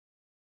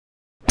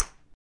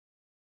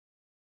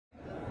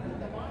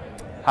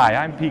Hi,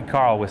 I'm Pete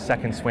Carl with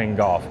Second Swing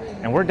Golf,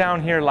 and we're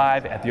down here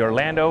live at the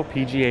Orlando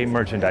PGA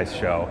Merchandise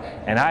Show,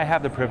 and I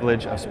have the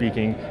privilege of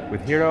speaking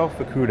with Hiro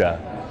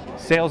Fukuda,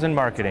 Sales and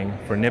Marketing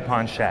for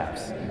Nippon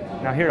Shafts.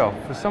 Now Hiro,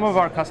 for some of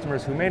our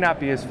customers who may not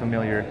be as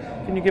familiar,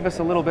 can you give us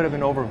a little bit of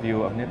an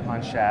overview of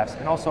Nippon Shafts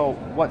and also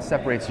what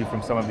separates you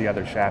from some of the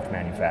other shaft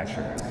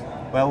manufacturers?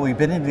 Well, we've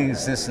been in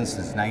existence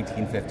since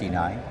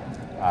 1959.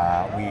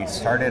 We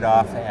started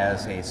off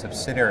as a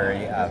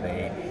subsidiary of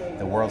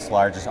the world's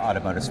largest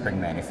automotive spring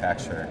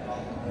manufacturer.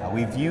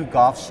 We view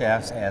golf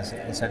shafts as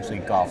essentially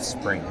golf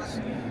springs.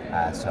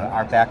 So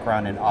our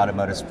background in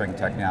automotive spring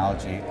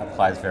technology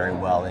applies very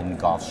well in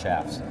golf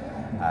shafts.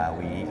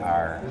 We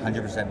are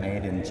 100%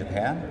 made in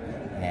Japan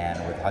and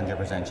with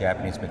 100%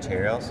 Japanese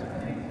materials.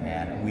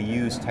 And we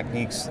use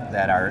techniques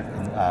that are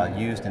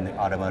used in the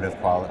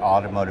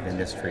automotive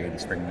industry and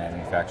spring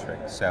manufacturing.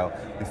 So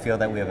we feel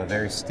that we have a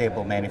very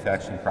stable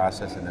manufacturing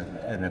process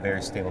and a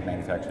very stable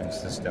manufacturing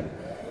system.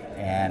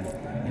 And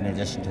in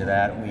addition to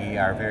that, we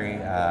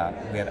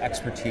have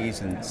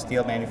expertise in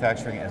steel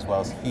manufacturing as well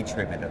as heat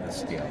treatment of the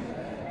steel.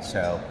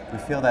 So we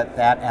feel that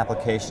that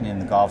application in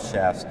the golf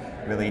shafts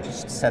really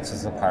just sets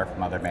us apart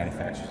from other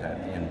manufacturers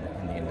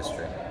in the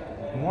industry.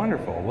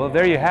 Wonderful. Well,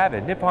 there you have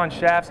it. Nippon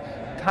Shafts,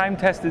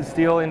 time-tested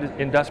steel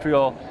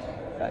industrial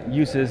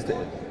uses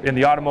in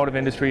the automotive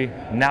industry,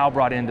 now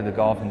brought into the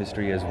golf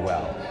industry as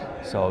well.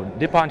 So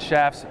Nippon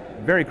Shafts,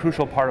 very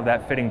crucial part of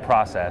that fitting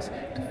process.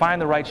 To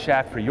find the right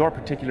shaft for your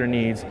particular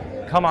needs,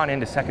 come on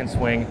into Second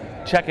Swing,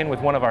 check in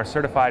with one of our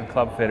certified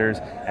club fitters,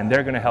 and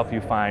they're going to help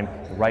you find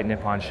the right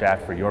Nippon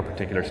shaft for your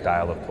particular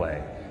style of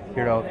play.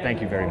 Hiro,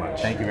 thank you very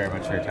much. Thank you very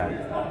much for your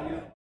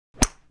time.